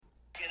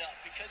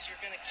because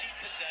you're going to keep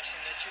possession,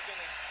 that you're going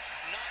to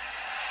not.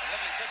 A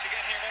lovely touch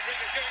again here.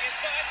 Rodriguez going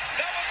inside.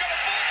 That one's going to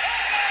fall.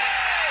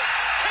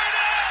 Oh, 2-0.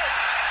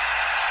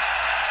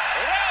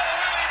 Raul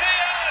Rui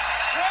Diaz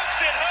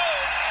strokes it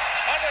home.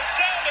 And the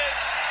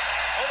Sounders,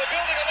 on the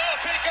building of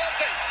last week,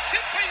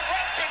 simply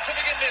rampant to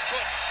begin this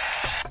one.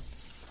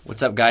 What's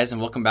up, guys, and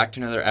welcome back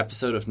to another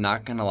episode of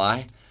Not Gonna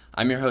Lie.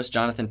 I'm your host,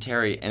 Jonathan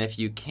Terry, and if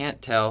you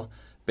can't tell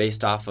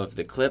based off of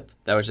the clip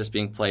that was just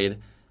being played,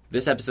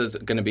 this episode is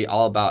going to be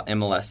all about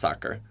MLS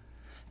soccer.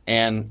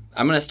 And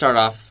I'm going to start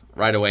off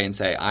right away and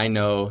say I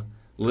know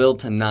little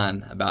to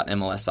none about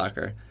MLS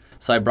soccer.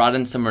 So I brought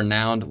in some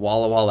renowned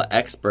Walla Walla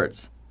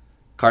experts,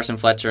 Carson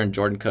Fletcher and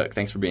Jordan Cook.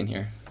 Thanks for being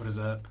here. What is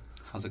up?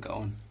 How's it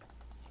going?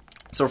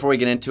 So before we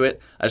get into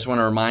it, I just want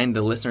to remind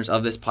the listeners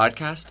of this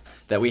podcast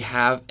that we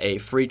have a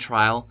free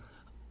trial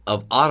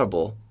of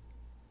Audible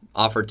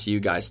offered to you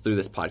guys through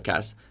this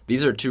podcast.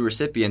 These are two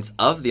recipients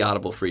of the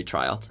Audible free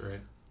trial. That's right.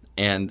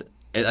 And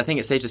I think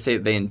it's safe to say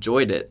that they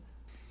enjoyed it.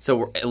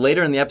 So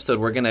later in the episode,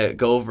 we're going to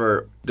go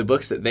over the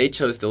books that they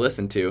chose to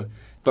listen to.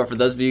 But for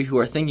those of you who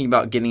are thinking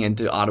about getting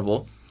into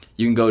Audible,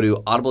 you can go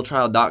to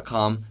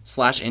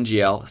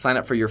audibletrial.com/NGL, sign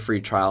up for your free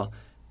trial,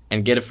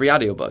 and get a free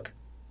audiobook.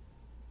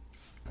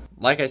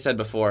 Like I said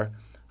before,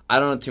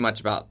 I don't know too much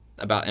about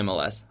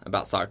MLS,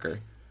 about soccer.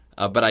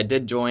 But I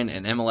did join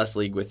an MLS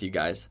league with you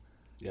guys.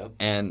 Yep.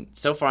 And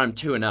so far I'm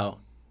 2-0.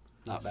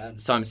 Not bad.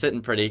 So I'm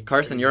sitting pretty.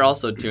 Carson, you're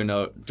also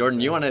 2-0. Jordan,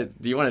 do you want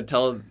to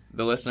tell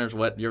the listeners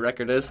what your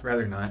record is?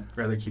 Rather not.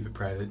 Rather keep it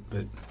private.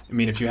 But I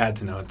mean, if you had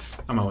to know,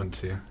 I'm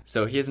 0-2.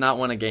 So he has not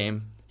won a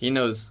game. He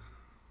knows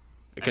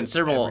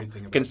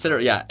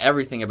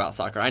everything about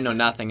soccer. I know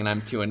nothing, and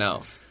I'm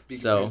 2-0.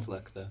 So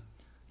luck, though.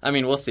 I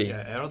mean, we'll see.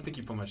 Yeah, I don't think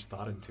you put much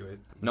thought into it.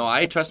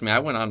 No, trust me. I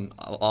went on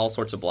all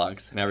sorts of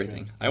blogs and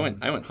everything. I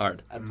went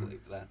hard. I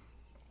believe that.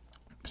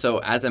 So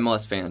as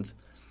MLS fans,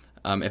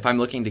 if I'm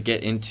looking to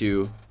get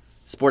into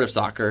sport of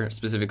soccer,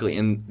 specifically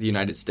in the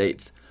United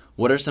States,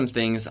 what are some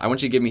things, I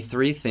want you to give me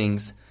 3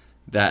 things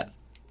that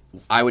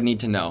I would need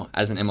to know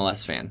as an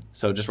MLS fan.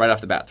 So just right off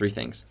the bat, 3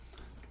 things.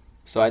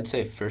 So I'd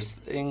say first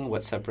thing,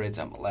 what separates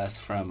MLS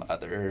from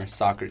other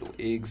soccer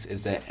leagues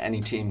is that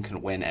any team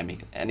can win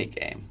any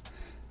game.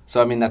 So,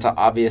 I mean, that's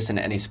obvious in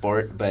any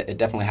sport, but it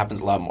definitely happens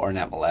a lot more in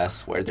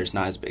MLS, where there's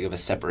not as big of a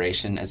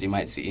separation as you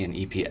might see in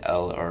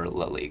EPL or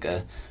La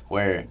Liga,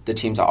 where the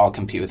teams all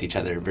compete with each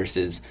other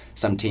versus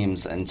some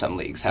teams and some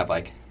leagues have,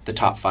 like, the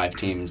top 5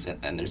 teams,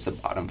 and there's the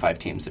bottom 5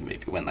 teams that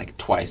maybe win, like,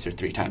 twice or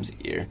 3 times a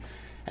year.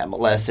 At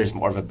MLS, there's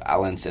more of a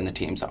balance, and the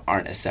teams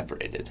aren't as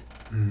separated.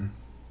 Mm.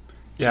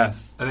 Yeah,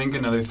 I think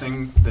another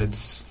thing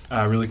that's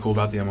really cool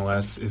about the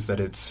MLS is that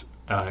it's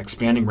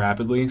expanding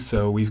rapidly,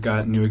 so we've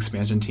got new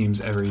expansion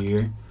teams every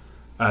year.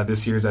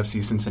 This year's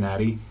FC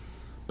Cincinnati,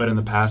 but in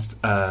the past,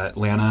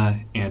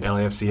 Atlanta and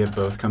LAFC have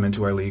both come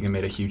into our league and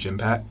made a huge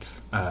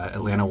impact.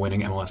 Atlanta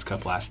winning MLS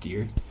Cup last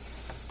year.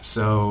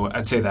 So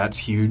I'd say that's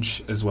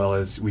huge, as well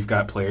as we've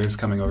got players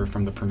coming over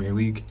from the Premier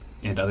League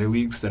and other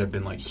leagues that have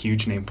been like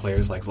huge name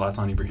players like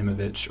Zlatan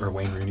Ibrahimovic or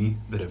Wayne Rooney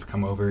that have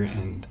come over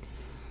and,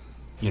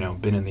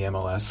 been in the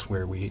MLS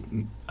where we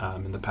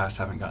in the past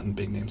haven't gotten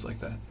big names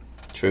like that.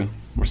 True.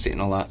 We're seeing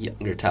a lot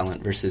younger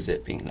talent versus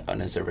it being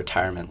known as a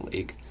retirement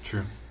league.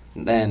 True.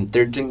 And then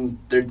third thing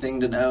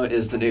to know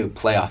is the new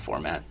playoff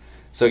format.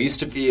 So it used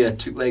to be a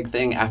 2-leg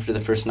thing after the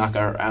first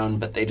knockout round,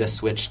 but they just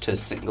switched to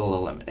single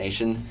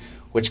elimination,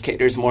 which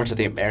caters more to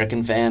the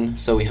American fan.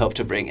 So we hope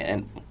to bring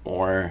in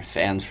more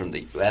fans from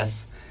the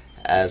U.S.,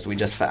 as we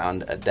just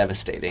found a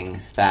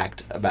devastating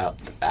fact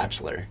about The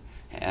Bachelor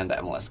and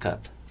MLS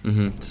Cup.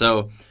 Mm-hmm.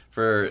 So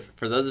for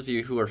those of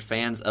you who are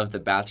fans of The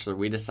Bachelor,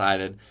 we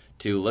decided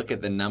to look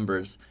at the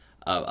numbers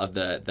of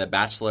the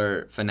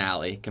Bachelor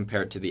finale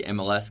compared to the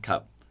MLS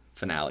Cup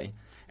finale.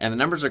 And the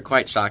numbers are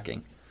quite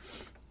shocking.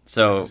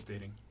 So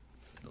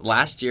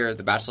last year,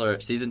 The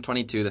Bachelor Season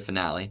 22, the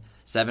finale,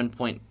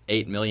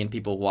 7.8 million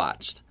people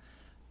watched.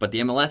 But the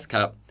MLS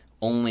Cup,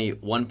 only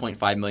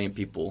 1.5 million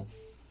people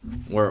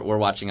were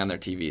watching on their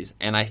TVs.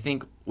 And I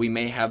think we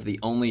may have the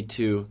only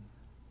two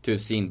to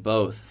have seen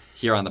both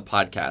here on the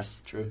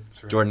podcast. True.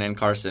 Jordan and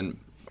Carson.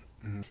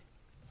 Mm-hmm.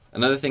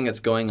 Another thing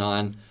that's going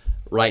on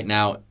right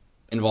now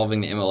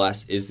involving the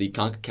MLS is the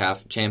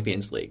CONCACAF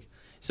Champions League.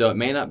 So it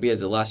may not be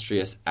as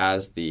illustrious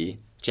as the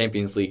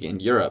Champions League in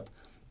Europe,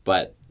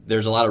 but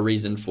there's a lot of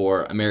reason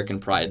for American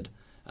pride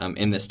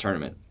in this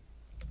tournament.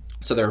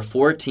 So there are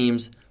 4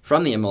 teams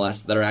from the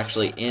MLS that are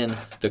actually in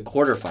the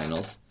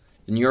quarterfinals: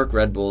 the New York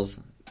Red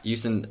Bulls,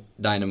 Houston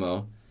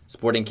Dynamo,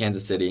 Sporting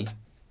Kansas City,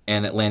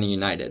 and Atlanta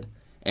United.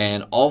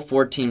 And all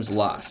 4 teams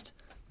lost,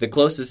 the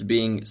closest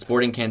being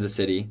Sporting Kansas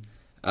City,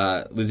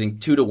 losing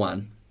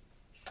 2-1.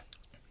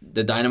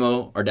 The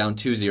Dynamo are down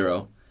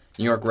 2-0.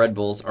 New York Red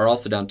Bulls are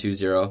also down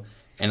 2-0,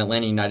 and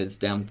Atlanta United's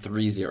down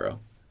 3-0.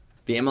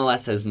 The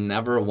MLS has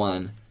never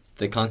won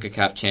the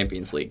CONCACAF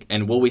Champions League.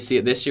 And will we see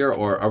it this year,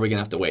 or are we going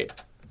to have to wait?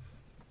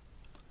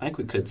 I think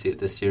we could see it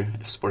this year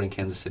if Sporting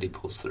Kansas City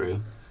pulls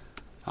through.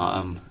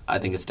 I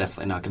think it's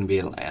definitely not going to be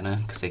Atlanta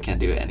because they can't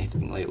do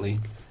anything lately.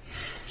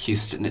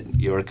 Houston and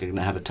New York are going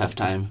to have a tough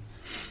time.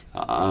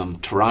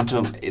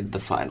 Toronto made the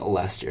final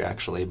last year,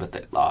 actually, but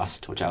they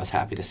lost, which I was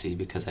happy to see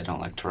because I don't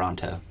like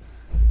Toronto.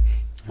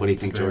 What do you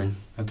think, fair. Jordan?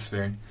 That's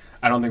fair.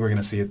 I don't think we're going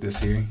to see it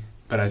this year,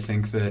 but I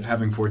think that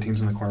having 4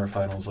 teams in the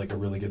quarterfinals is like a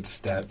really good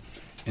step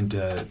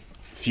into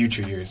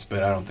future years,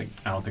 but I don't think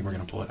we're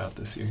going to pull it out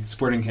this year.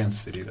 Sporting Kansas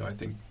City, though, I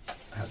think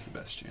has the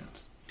best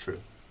chance. True.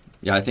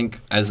 Yeah, I think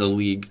as the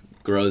league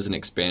grows and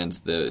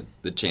expands, the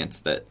chance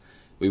that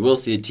we will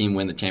see a team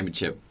win the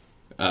championship,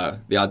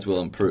 the odds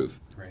will improve.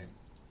 Right.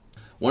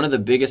 One of the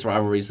biggest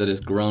rivalries that has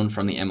grown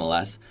from the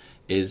MLS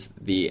is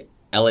the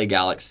LA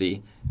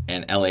Galaxy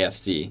and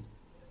LAFC,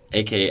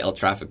 a.k.a. El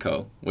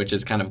Trafico, which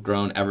has kind of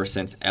grown ever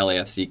since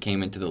LAFC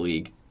came into the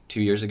league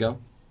 2 years ago.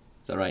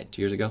 Is that right?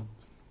 2 years ago?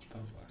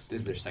 That was last This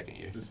is their second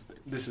year.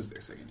 This is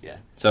their second year. Yeah.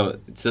 So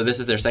this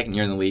is their second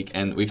year in the league,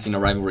 and we've seen a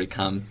rivalry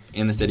come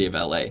in the city of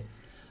LA.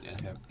 Yeah.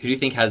 Yep. Who do you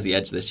think has the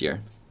edge this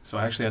year? So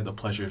I actually had the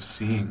pleasure of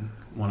seeing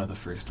one of the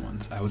first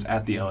ones. I was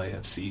at the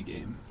LAFC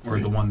game, or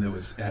the one that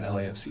was at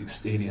LAFC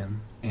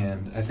Stadium,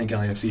 and I think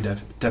LAFC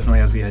definitely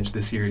has the edge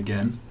this year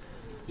again.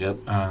 Yep.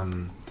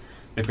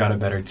 They've got a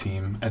better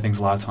team. I think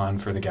Zlatan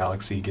for the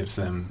Galaxy gives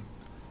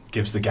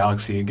the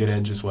Galaxy a good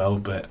edge as well,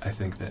 but I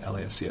think that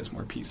LAFC has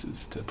more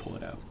pieces to pull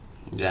it out.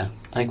 Yeah.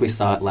 I think we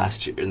saw it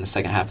last year in the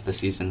second half of the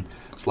season.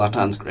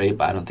 Zlatan's great,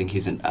 but I don't think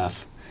he's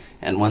enough.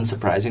 And one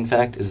surprising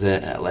fact is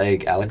that LA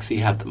Galaxy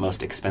have the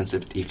most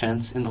expensive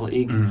defense in the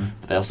league,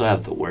 but they also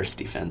have the worst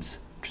defense,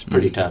 which is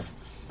pretty tough.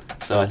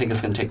 So I think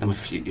it's going to take them a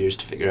few years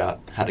to figure out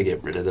how to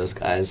get rid of those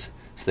guys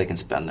so they can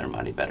spend their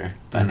money better.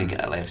 But I think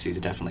LAFC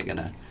is definitely going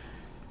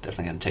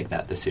to take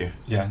that this year.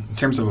 Yeah, in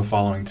terms of a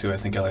following too, I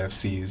think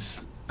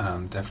LAFC's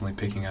definitely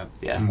picking up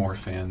more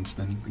fans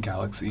than the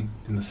Galaxy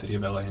in the city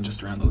of LA and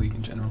just around the league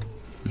in general.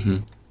 Mm-hmm.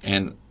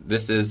 And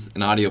this is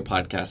an audio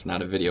podcast,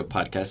 not a video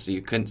podcast, so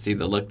you couldn't see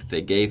the look that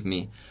they gave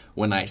me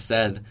when I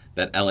said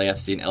that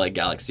LAFC and LA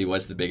Galaxy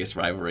was the biggest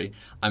rivalry.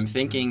 I'm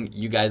thinking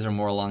you guys are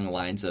more along the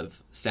lines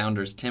of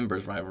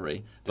Sounders-Timbers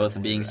rivalry, both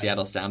being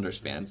Seattle Sounders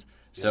fans.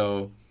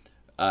 So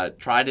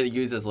try to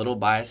use as little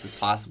bias as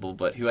possible,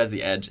 but who has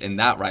the edge in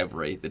that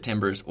rivalry, the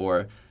Timbers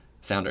or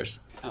Sounders?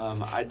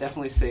 I'd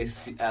definitely say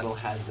Seattle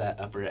has that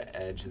upper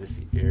edge this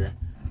year.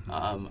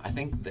 I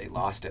think they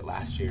lost it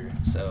last year,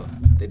 so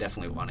they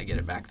definitely want to get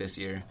it back this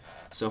year.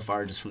 So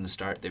far, just from the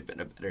start, they've been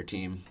a better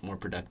team, more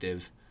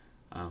productive.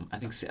 I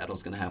think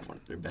Seattle's going to have one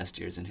of their best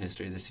years in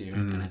history this year,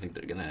 and I think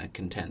they're going to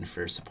contend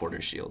for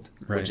Supporters' Shield,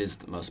 which is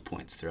the most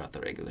points throughout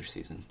the regular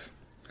season.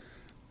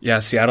 Yeah,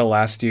 Seattle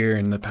last year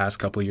and the past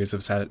couple of years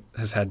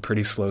has had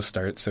pretty slow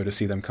starts, so to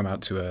see them come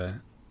out to a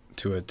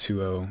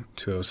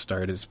 2-0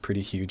 start is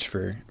pretty huge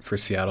for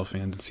Seattle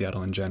fans and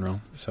Seattle in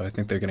general. So I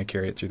think they're going to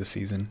carry it through the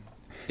season.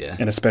 Yeah.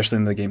 And especially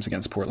in the games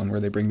against Portland where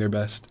they bring their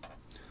best.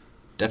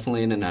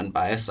 Definitely in an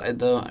unbiased side,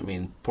 though. I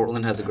mean,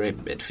 Portland has a great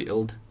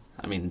midfield.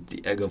 I mean,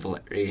 Diego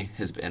Valeri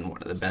has been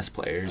one of the best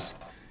players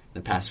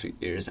in the past few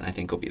years, and I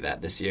think will be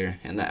that this year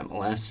in the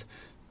MLS.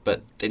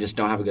 But they just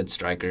don't have a good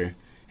striker,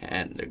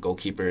 and their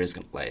goalkeeper is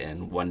going to let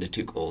in 1 to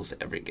 2 goals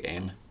every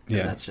game.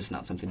 Yeah. That's just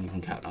not something you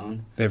can count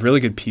on. They have really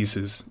good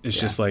pieces. It's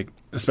just like,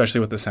 especially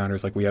with the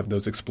Sounders, like we have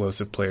those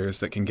explosive players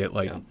that can get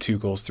 2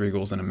 goals, 3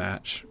 goals in a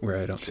match, where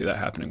I don't see that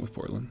happening with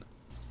Portland.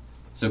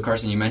 So,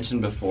 Carson, you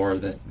mentioned before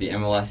that the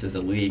MLS is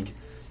a league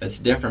that's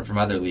different from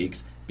other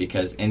leagues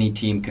because any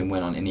team can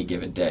win on any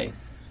given day.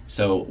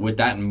 So, with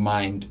that in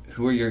mind,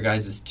 who are your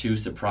guys' 2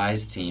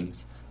 surprise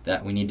teams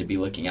that we need to be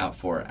looking out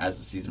for as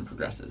the season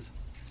progresses?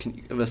 Can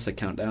you give us a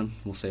countdown?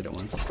 We'll say it at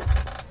once.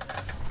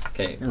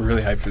 Okay. We're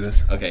really hyped for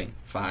this. Okay.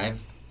 5,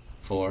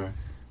 4,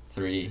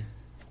 3,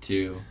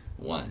 2,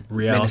 1.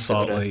 Real Minnesota.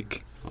 Salt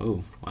Lake.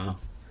 Oh, wow.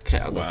 Okay,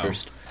 I'll go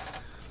first.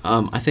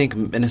 I think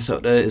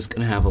Minnesota is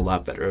going to have a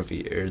lot better of a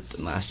year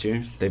than last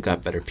year. They've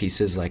got better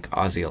pieces like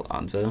Ozzy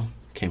Alonso,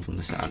 came from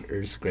the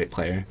Sounders, great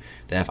player.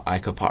 They have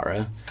Ike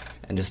Opara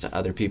and just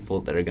other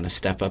people that are going to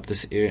step up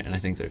this year, and I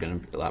think they're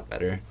going to be a lot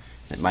better.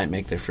 They might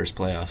make their first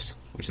playoffs,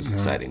 which is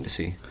exciting to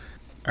see.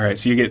 All right,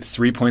 so you get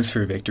 3 points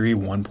for a victory,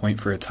 1 point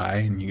for a tie,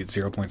 and you get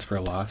 0 points for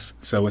a loss.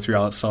 So with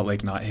Real Salt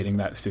Lake not hitting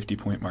that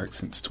 50-point mark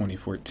since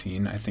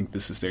 2014, I think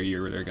this is their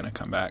year where they're going to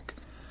come back.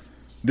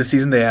 This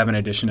season they have an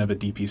addition of a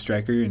DP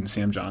striker in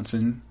Sam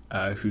Johnson,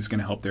 who's going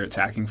to help their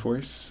attacking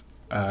force.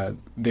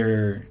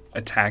 Their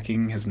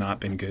attacking has not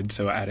been good,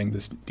 so adding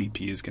this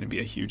DP is going to be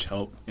a huge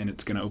help, and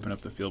it's going to open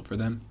up the field for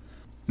them.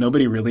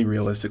 Nobody really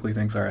realistically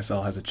thinks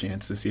RSL has a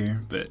chance this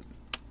year, but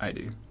I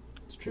do.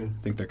 It's true.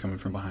 I think they're coming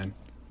from behind.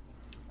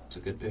 It's a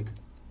good pick.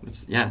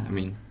 Yeah, I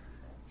mean,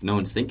 no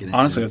one's thinking it.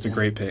 Honestly, that's a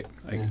great pick.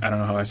 I don't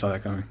know how I saw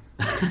that coming.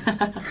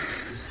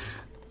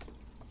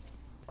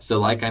 So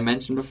like I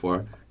mentioned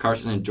before,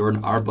 Carson and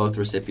Jordan are both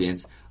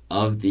recipients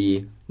of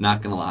the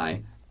Not Gonna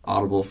Lie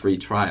Audible free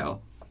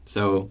trial.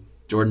 So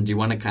Jordan, do you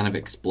want to kind of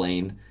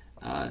explain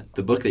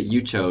the book that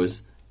you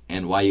chose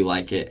and why you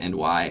like it and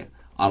why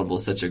Audible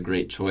is such a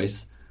great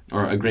choice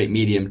or a great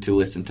medium to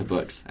listen to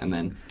books? And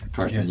then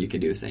Carson, you can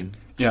do the same.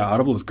 Yeah,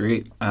 Audible is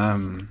great.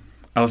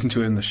 I listen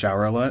to it in the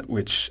shower a lot,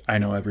 which I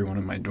know everyone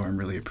in my dorm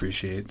really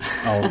appreciates.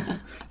 I'll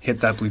hit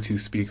that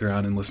Bluetooth speaker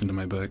on and listen to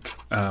my book.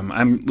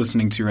 I'm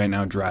listening to right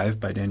now Drive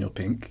by Daniel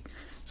Pink.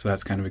 So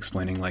that's kind of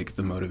explaining like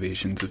the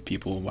motivations of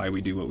people, why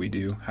we do what we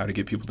do, how to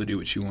get people to do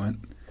what you want.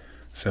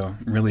 So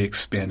really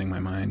expanding my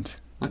mind.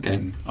 Okay.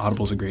 And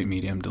Audible's a great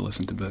medium to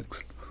listen to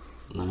books.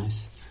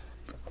 Nice.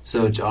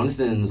 So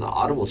Jonathan's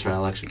Audible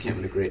trial actually came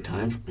at a great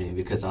time for me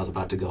because I was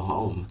about to go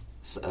home.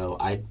 So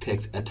I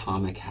picked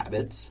Atomic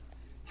Habits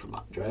for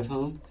my drive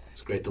home.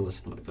 It's great to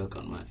listen to my book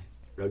on my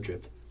road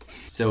trip.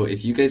 So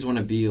if you guys want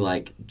to be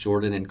like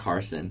Jordan and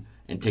Carson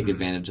and take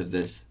advantage of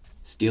this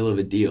steal of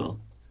a deal,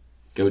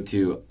 go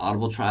to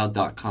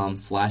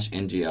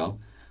audibletrial.com/NGL.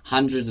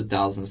 Hundreds of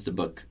thousands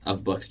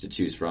of books to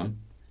choose from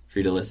for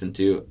you to listen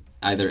to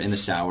either in the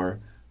shower,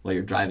 while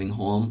you're driving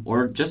home,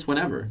 or just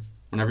whenever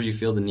you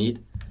feel the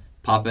need.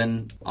 Pop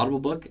in Audible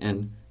book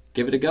and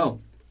give it a go.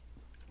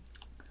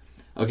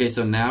 Okay,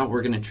 so now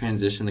we're going to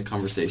transition the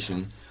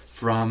conversation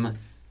from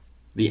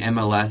the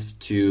MLS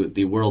to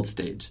the world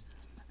stage.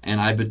 And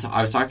I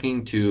was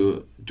talking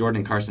to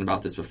Jordan Carson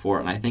about this before,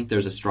 and I think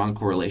there's a strong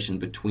correlation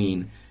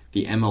between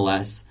the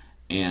MLS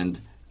and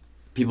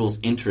people's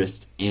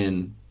interest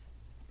in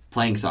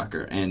playing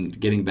soccer and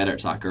getting better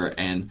at soccer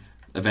and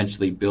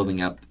eventually building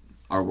up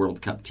our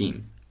World Cup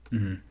team.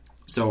 Mm-hmm.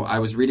 So I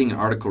was reading an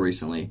article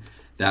recently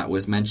that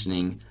was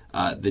mentioning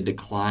the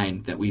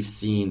decline that we've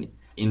seen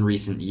in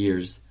recent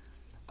years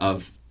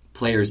of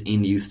players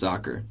in youth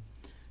soccer.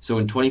 So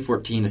in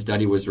 2014, a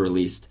study was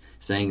released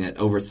saying that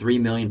over 3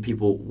 million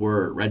people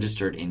were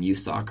registered in youth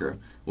soccer,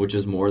 which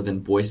is more than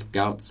Boy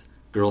Scouts,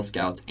 Girl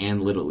Scouts,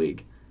 and Little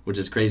League, which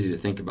is crazy to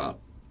think about.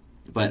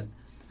 But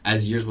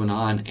as years went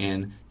on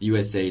and the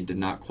USA did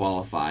not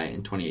qualify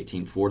in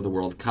 2018 for the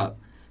World Cup,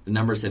 the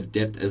numbers have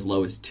dipped as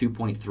low as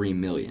 2.3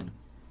 million.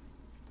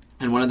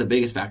 And one of the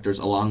biggest factors,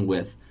 along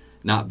with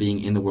not being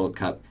in the World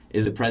Cup,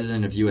 is the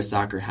president of U.S.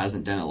 Soccer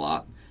hasn't done a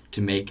lot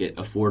to make it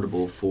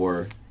affordable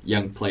for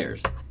young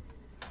players.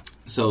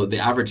 So the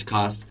average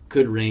cost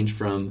could range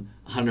from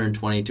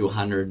 $120 to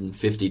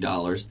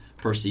 $150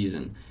 per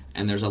season.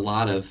 And there's a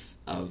lot of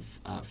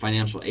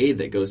financial aid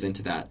that goes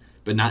into that,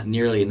 but not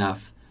nearly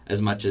enough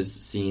as much as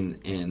seen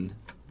in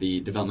the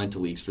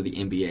developmental leagues for the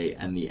NBA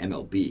and the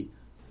MLB.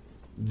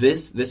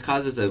 This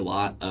causes a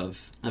lot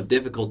of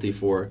difficulty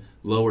for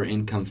lower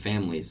income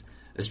families,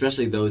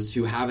 especially those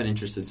who have an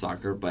interest in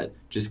soccer but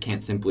just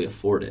can't simply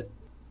afford it.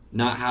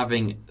 Not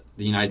having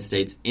the United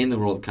States in the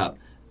World Cup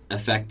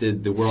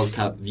affected the World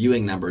Cup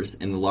viewing numbers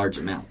in a large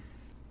amount.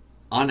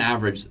 On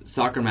average,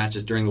 soccer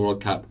matches during the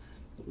World Cup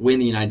when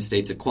the United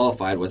States had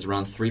qualified was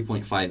around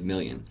 3.5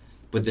 million.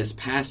 But this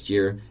past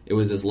year, it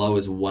was as low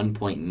as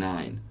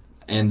 1.9.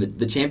 And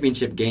the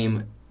championship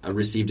game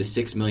received a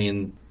 6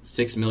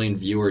 million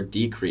viewer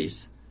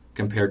decrease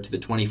compared to the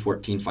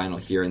 2014 final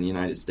here in the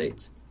United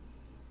States.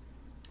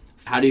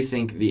 How do you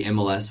think the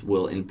MLS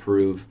will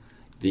improve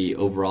the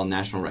overall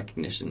national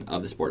recognition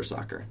of the sport of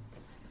soccer?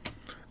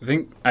 I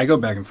think I go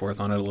back and forth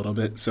on it a little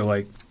bit. So,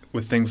 like,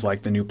 with things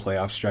like the new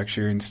playoff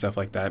structure and stuff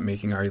like that,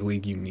 making our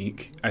league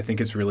unique, I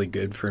think it's really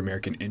good for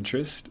American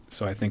interest.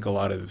 So I think a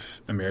lot of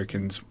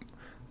Americans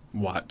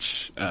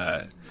watch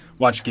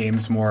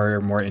games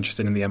more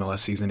interested in the MLS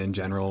season in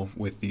general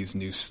with these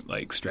new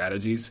like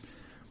strategies.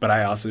 But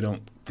I also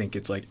don't think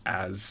it's like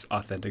as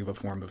authentic of a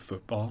form of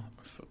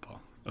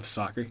of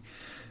soccer.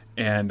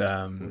 And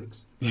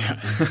yeah.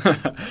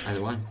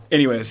 Either one.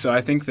 Anyway, so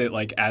I think that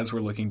like as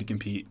we're looking to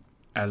compete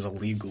as a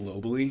league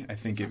globally, I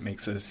think it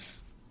makes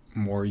us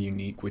more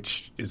unique,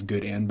 which is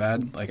good and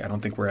bad. Like I don't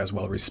think we're as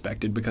well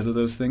respected because of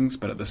those things,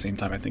 but at the same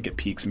time I think it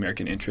piques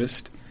American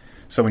interest.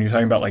 So when you're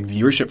talking about like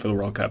viewership for the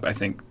World Cup, I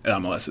think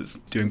MLS is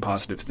doing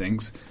positive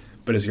things.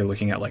 But as you're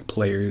looking at like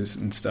players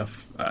and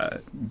stuff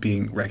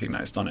being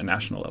recognized on a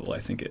national level, I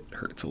think it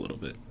hurts a little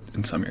bit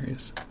in some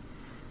areas.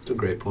 It's a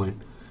great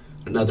point.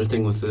 Another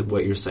thing with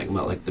what you're saying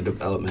about like the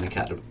development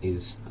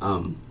academies,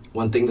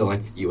 one thing that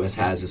like the U.S.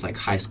 has is like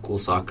high school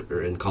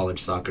soccer and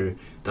college soccer.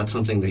 That's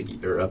something that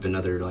Europe and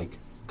other like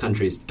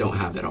countries don't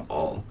have at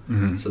all.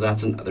 Mm-hmm. So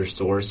that's another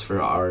source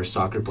for our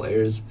soccer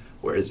players.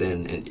 Whereas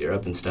in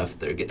Europe and stuff,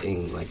 they're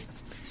getting like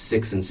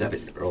 6 and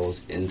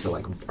 7-year-olds into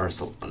like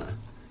Barcelona.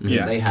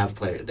 Yeah. They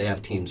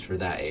have teams for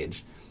that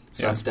age.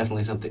 So that's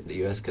definitely something the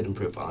U.S. could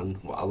improve on.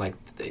 While like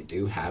they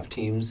do have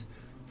teams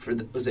for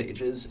those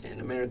ages in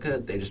America,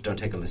 they just don't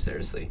take them as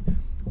seriously.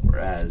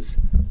 Whereas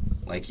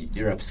like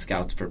Europe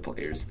scouts for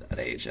players that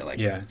age at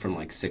like from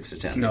like 6 to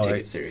 10, they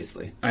take it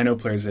seriously. I know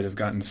players that have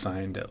gotten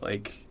signed at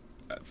like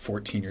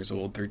 14 years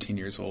old, 13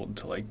 years old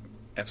to like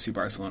FC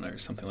Barcelona or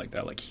something like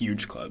that, like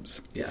huge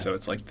clubs. Yeah. So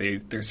it's like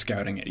they're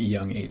scouting at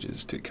young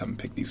ages to come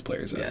pick these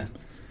players up. Yeah.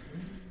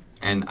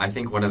 And I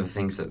think one of the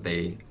things that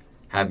they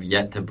have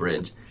yet to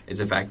bridge is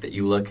the fact that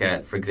you look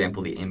at, for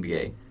example, the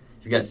NBA.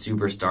 You've got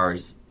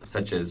superstars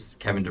such as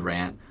Kevin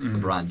Durant,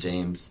 LeBron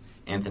James,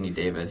 Anthony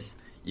Davis.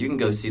 You can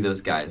go see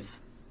those guys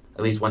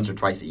at least once or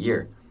twice a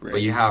year. Right.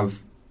 But you have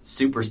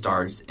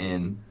superstars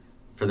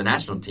for the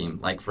national team,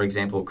 like, for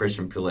example,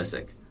 Christian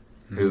Pulisic,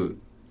 who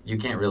you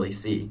can't really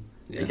see.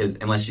 Yeah. because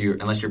unless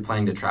you're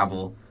planning to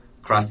travel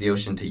across the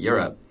ocean to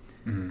Europe,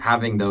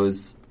 having the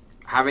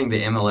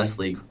MLS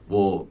league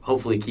will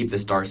hopefully keep the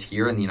stars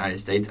here in the United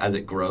States as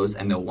it grows,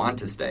 and they'll want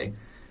to stay.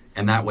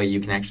 And that way you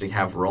can actually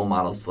have role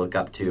models to look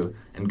up to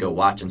and go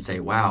watch and say,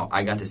 wow,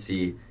 I got to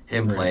see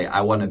him play.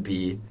 I want to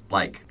be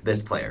like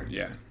this player.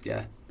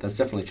 Yeah, that's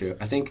definitely true.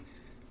 I think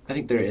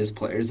there is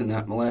players in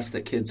that MLS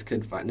that kids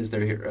could find as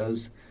their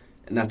heroes,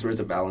 and that's where it's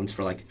a balance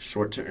for like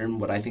short term.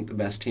 What I think the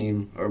best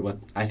team, or what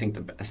I think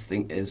the best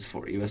thing is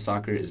for U.S.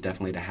 soccer is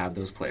definitely to have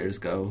those players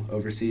go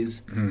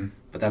overseas.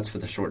 But that's for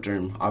the short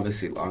term.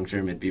 Obviously, long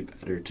term, it'd be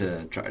better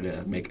to try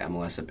to make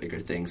MLS a bigger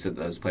thing so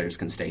that those players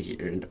can stay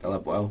here and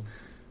develop well.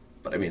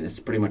 But I mean, it's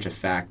pretty much a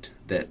fact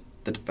that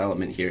the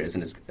development here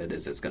isn't as good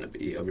as it's going to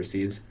be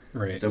overseas.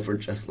 Right. So if we're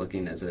just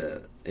looking as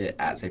a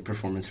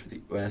performance for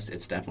the U.S.,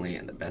 it's definitely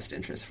in the best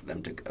interest for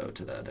them to go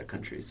to the other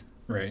countries.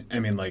 Right. I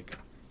mean, like,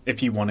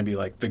 if you want to be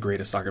like the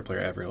greatest soccer player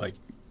ever, like,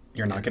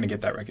 you're not going to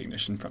get that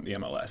recognition from the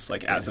MLS,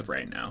 like, as of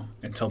right now.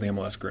 Until the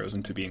MLS grows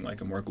into being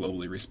like a more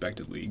globally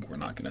respected league, we're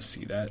not going to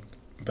see that.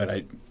 But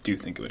I do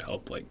think it would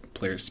help like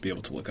players to be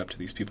able to look up to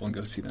these people and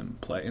go see them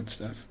play and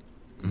stuff.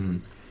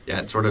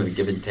 Yeah, it's sort of a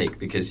give and take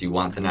because you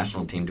want the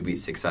national team to be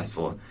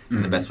successful,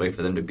 and the best way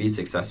for them to be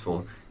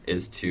successful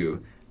is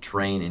to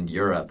train in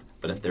Europe.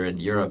 But if they're in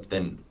Europe,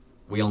 then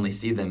we only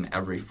see them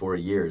every 4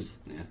 years.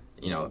 Yeah.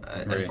 You know,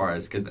 as far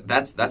as because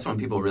that's when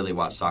people really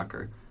watch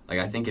soccer. Like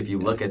I think if you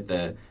look at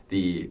the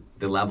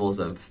levels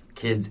of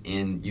kids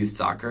in youth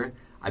soccer,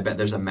 I bet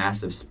there's a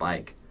massive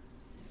spike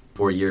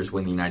 4 years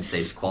when the United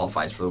States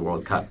qualifies for the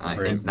World Cup. And I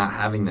think not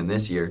having them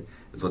this year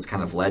is what's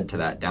kind of led to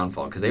that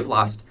downfall because they've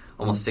lost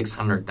almost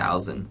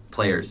 600,000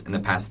 players in the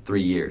past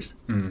 3 years.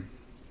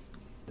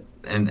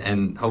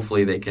 And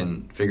hopefully they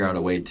can figure out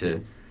a way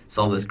to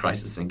solve this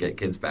crisis and get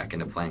kids back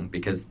into playing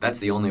because that's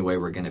the only way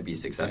we're going to be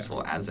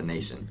successful as a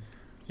nation.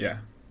 Yeah.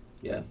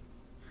 Yeah.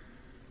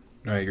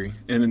 No, I agree.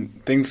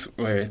 And things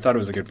where I thought it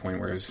was a good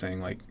point where I was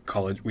saying like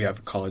college, we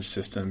have college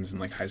systems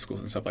and like high schools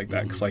and stuff like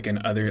that. Because like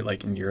in other,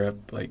 like in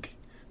Europe, like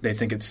they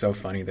think it's so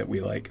funny that we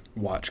like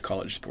watch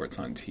college sports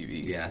on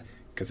TV. Yeah.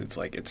 Because it's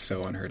like it's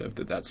so unheard of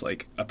that that's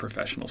like a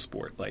professional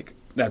sport. Like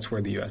that's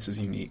where the U.S. is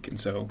unique, and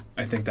so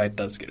I think that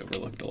does get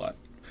overlooked a lot.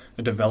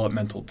 A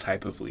developmental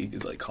type of league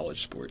is like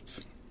college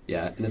sports.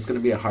 Yeah, and it's going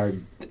to be a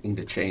hard thing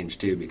to change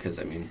too because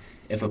I mean,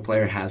 if a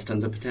player has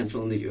tons of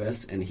potential in the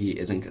U.S. and he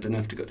isn't good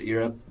enough to go to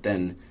Europe,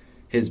 then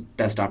his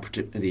best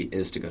opportunity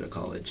is to go to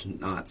college,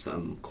 not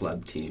some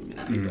club team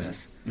in the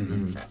U.S.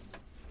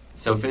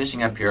 So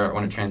finishing up here, I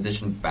want to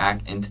transition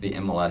back into the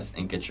MLS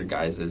and get your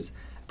guys'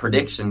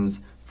 predictions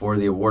for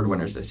the award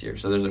winners this year.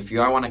 So there's a few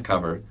I want to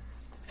cover.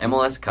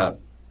 MLS Cup,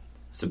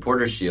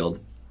 Supporter Shield,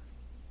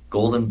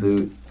 Golden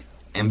Boot,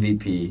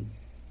 MVP,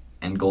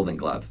 and Golden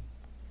Glove.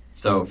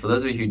 So for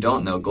those of you who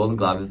don't know, Golden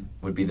Glove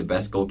would be the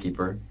best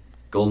goalkeeper.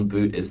 Golden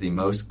Boot is the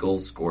most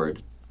goals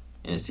scored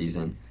in a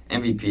season.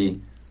 MVP,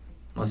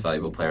 most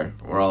valuable player.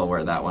 We're all aware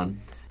of that one.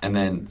 And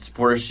then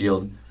Supporter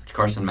Shield, which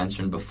Carson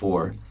mentioned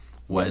before,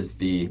 was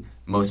the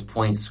most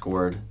points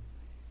scored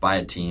by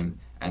a team.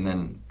 And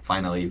then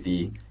finally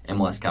the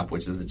MLS Cup,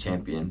 which is the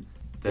champion,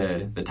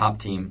 the top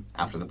team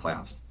after the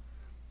playoffs.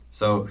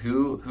 So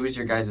who's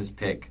your guys'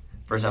 pick?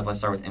 First off, let's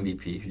start with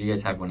MVP. Who do you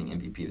guys have winning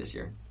MVP this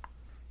year?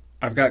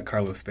 I've got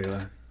Carlos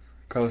Vela.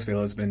 Carlos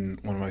Vela has been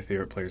one of my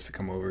favorite players to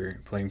come over,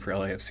 playing for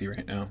LAFC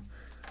right now.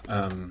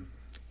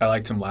 I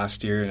liked him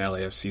last year in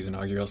LAFC's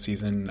inaugural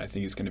season. I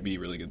think he's going to be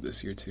really good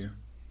this year too.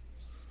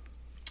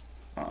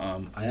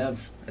 I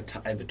have a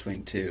tie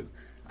between two.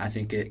 I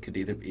think it could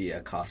either be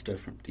Acosta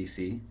from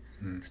DC,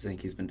 because I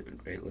think he's been doing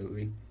great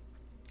lately.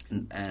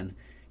 And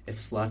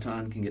if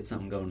Zlatan can get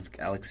something going with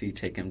Galaxy,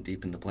 take him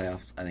deep in the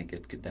playoffs, I think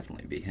it could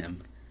definitely be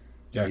him.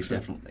 Yeah, he's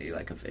definitely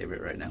like a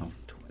favorite right now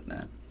to win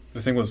that.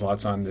 The thing with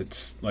Zlatan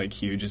that's like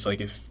huge is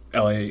like if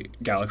LA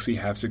Galaxy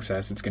have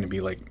success, it's going to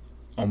be like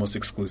almost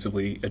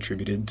exclusively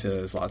attributed to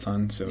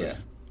Zlatan. So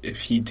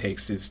if he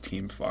takes his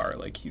team far,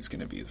 like he's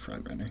going to be the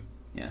front runner.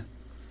 Yeah.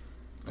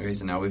 Okay,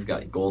 so now we've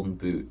got Golden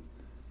Boot,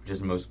 which is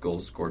the most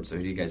goals scored. So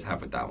who do you guys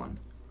have with that one?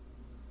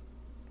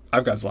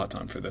 I've got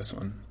Zlatan for this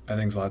one. I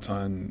think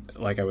Zlatan,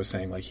 like I was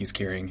saying, like he's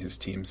carrying his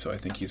team, so I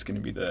think he's going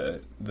to be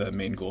the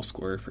main goal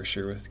scorer for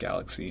sure with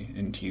Galaxy,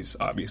 and he's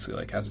obviously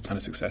like has a ton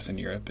of success in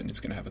Europe, and he's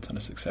going to have a ton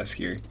of success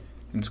here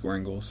in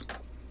scoring goals.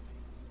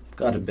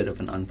 Got a bit of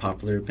an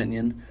unpopular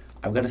opinion.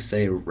 I've got to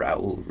say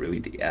Raul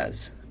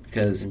Ruidiaz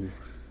because,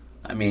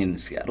 I mean,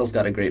 Seattle's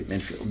got a great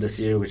midfield this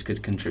year, which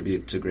could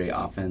contribute to great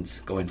offense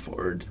going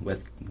forward,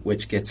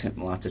 which gets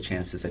him lots of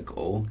chances at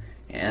goal.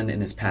 And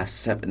in his past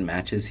 7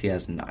 matches, he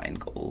has 9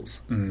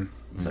 goals.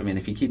 So, I mean,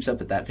 if he keeps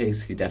up at that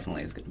pace, he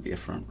definitely is going to be a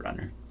front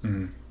runner.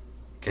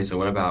 Okay, so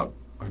what about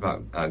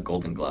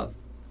Golden Glove?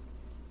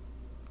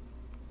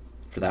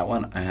 For that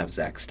one, I have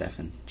Zach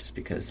Steffen, just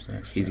because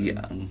he's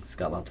young, he's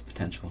got lots of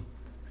potential.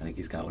 I think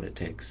he's got what it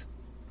takes.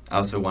 I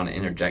also want to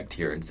interject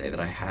here and say that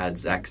I had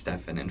Zach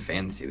Steffen in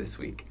fantasy this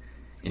week.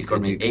 He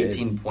scored me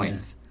 18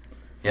 points. Yeah.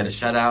 He had a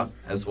shutout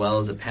as well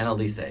as a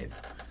penalty save.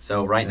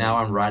 So right now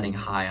I'm riding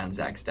high on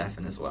Zach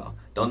Steffen as well.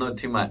 Don't know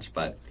too much,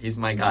 but he's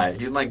my guy.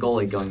 He's my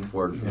goalie going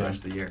forward for the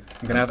rest of the year.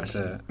 I'm gonna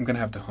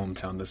have to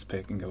hometown this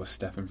pick and go with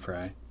Stephen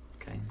Fry.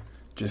 Okay.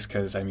 Just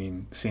because, I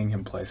mean, seeing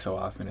him play so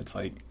often, it's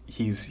like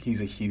he's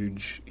a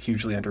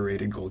hugely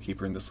underrated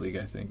goalkeeper in this league,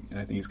 I think. And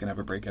I think he's going to have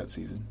a breakout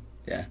season.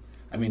 Yeah.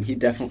 I mean, he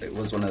definitely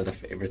was one of the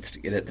favorites to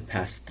get it the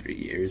past 3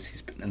 years.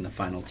 He's been in the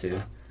final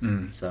 2.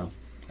 So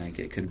I think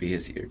it could be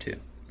his year, too.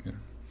 Yeah.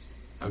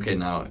 Okay,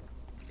 now,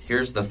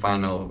 here's the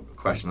final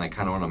question I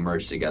kind of want to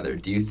merge together.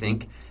 Do you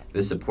think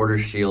the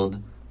Supporters'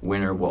 Shield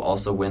winner will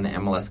also win the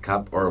MLS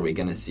Cup, or are we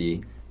going to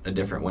see a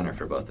different winner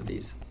for both of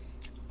these?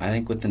 I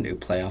think with the new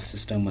playoff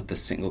system, with the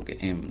single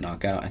game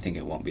knockout, I think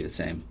it won't be the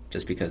same.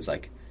 Just because,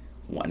 like,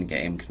 one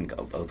game can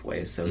go both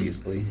ways so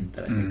easily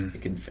that I think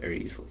it could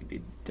very easily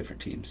be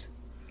different teams.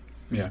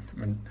 Yeah,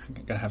 I'm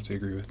going to have to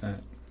agree with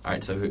that. All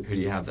right, so who do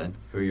you have then?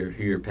 Who are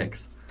your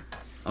picks?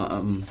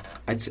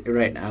 I'd say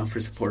right now for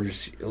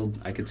Supporters'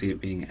 Shield, I could see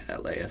it being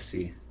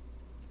LAFC.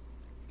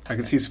 I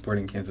could see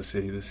supporting Kansas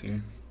City this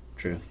year.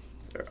 True.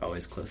 They're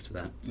always close to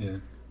that. Yeah.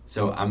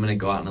 So I'm going to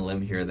go out on a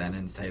limb here then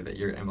and say that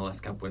your MLS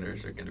Cup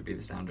winners are going to be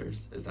the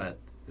Sounders. Is that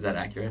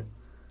accurate?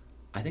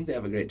 I think they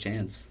have a great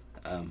chance.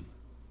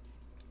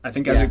 I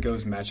think as it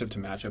goes matchup to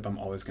matchup, I'm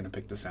always going to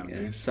pick the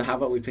Sounders. Yeah. So how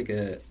about we pick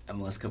a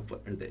MLS Cup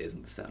winner that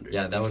isn't the Sounders?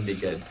 Yeah, that would be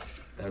good.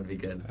 That would be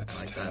good. That's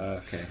I like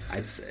tough. that. Okay,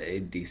 I'd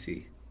say DC.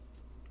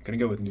 I'm going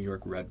to go with New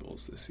York Red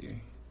Bulls this year.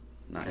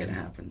 Not going to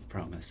happen.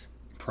 Promise.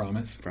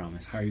 Promise?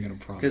 Promise. How are you going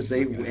to promise? Because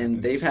they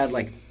win. They've had,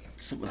 like,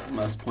 some of the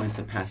most points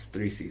the past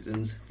 3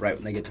 seasons. Right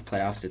when they get to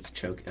playoffs, it's a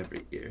choke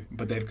every year.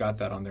 But they've got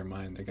that on their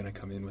mind. They're going to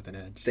come in with an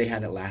edge. They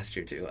had it last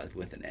year, too,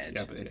 with an edge.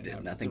 Yeah, but they didn't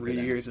have nothing 3 for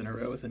them. years in a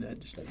row with an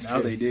edge. That's now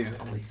true. they do.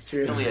 It's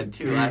true. They only had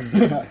 2 last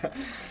year.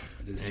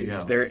 It is There you true.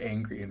 go. They're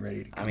angry and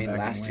ready to come I mean, back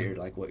last and year, win.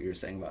 like what you were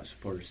saying about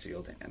Supporters'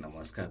 Shield and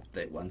MLS Cup,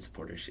 they won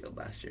Supporters' Shield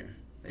last year.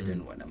 They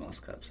didn't win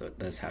MLS Cup, so it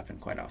does happen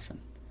quite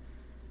often.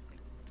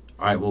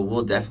 All right, well,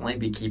 we'll definitely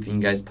be keeping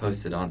you guys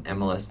posted on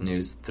MLS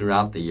news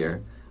throughout the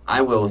year.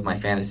 I will with my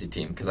fantasy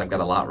team because I've got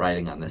a lot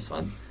riding on this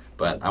one.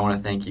 But I want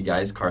to thank you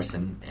guys,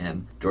 Carson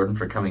and Jordan,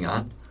 for coming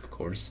on. Of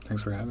course.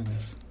 Thanks for having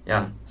us.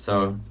 Yeah,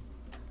 so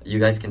you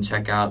guys can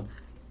check out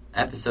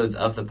episodes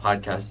of the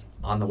podcast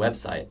on the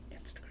website.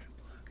 Instagram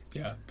blog.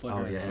 Yeah, plug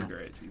Oh, her, yeah. plug her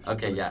at Tuesday.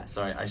 Okay, yeah,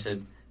 sorry, I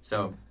should.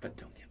 So But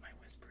don't get my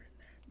whisper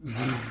in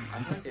there.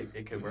 I think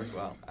it could work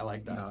well. I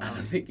like that. No. I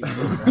think you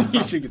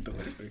You should get the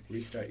whisper.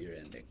 restart your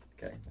ending.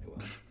 Okay, I will.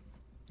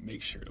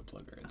 Make sure to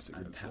plug her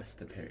Instagram. I'm past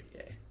the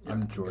Perrier.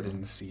 I'm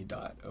Jordan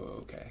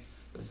C.OOK.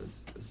 This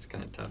is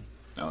kind of tough.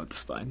 No,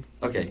 it's fine.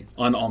 Okay,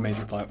 On all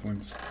major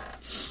platforms.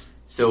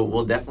 so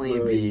we'll definitely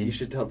Wait, be. you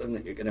should tell them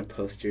that you're going to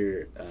post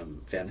your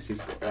fantasy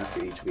score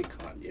after each week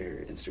on your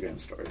Instagram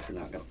story if you're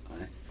not going to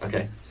lie.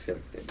 Okay, I just feel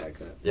like they'd like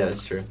that. yeah,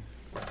 that's true.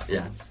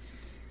 Yeah.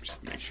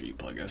 Just make sure you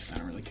plug us. I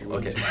don't really care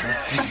what Okay. you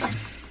say.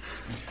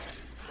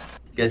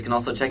 You guys can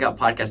also check out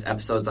podcast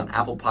episodes on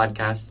Apple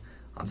Podcasts,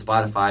 on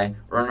Spotify,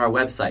 or on our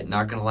website,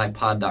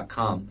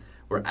 notgonnaLiePod.com.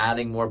 We're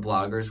adding more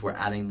bloggers. We're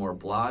adding more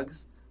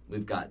blogs.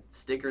 We've got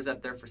stickers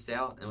up there for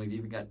sale, and we've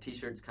even got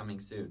T-shirts coming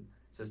soon.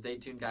 So stay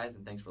tuned, guys,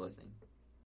 and thanks for listening.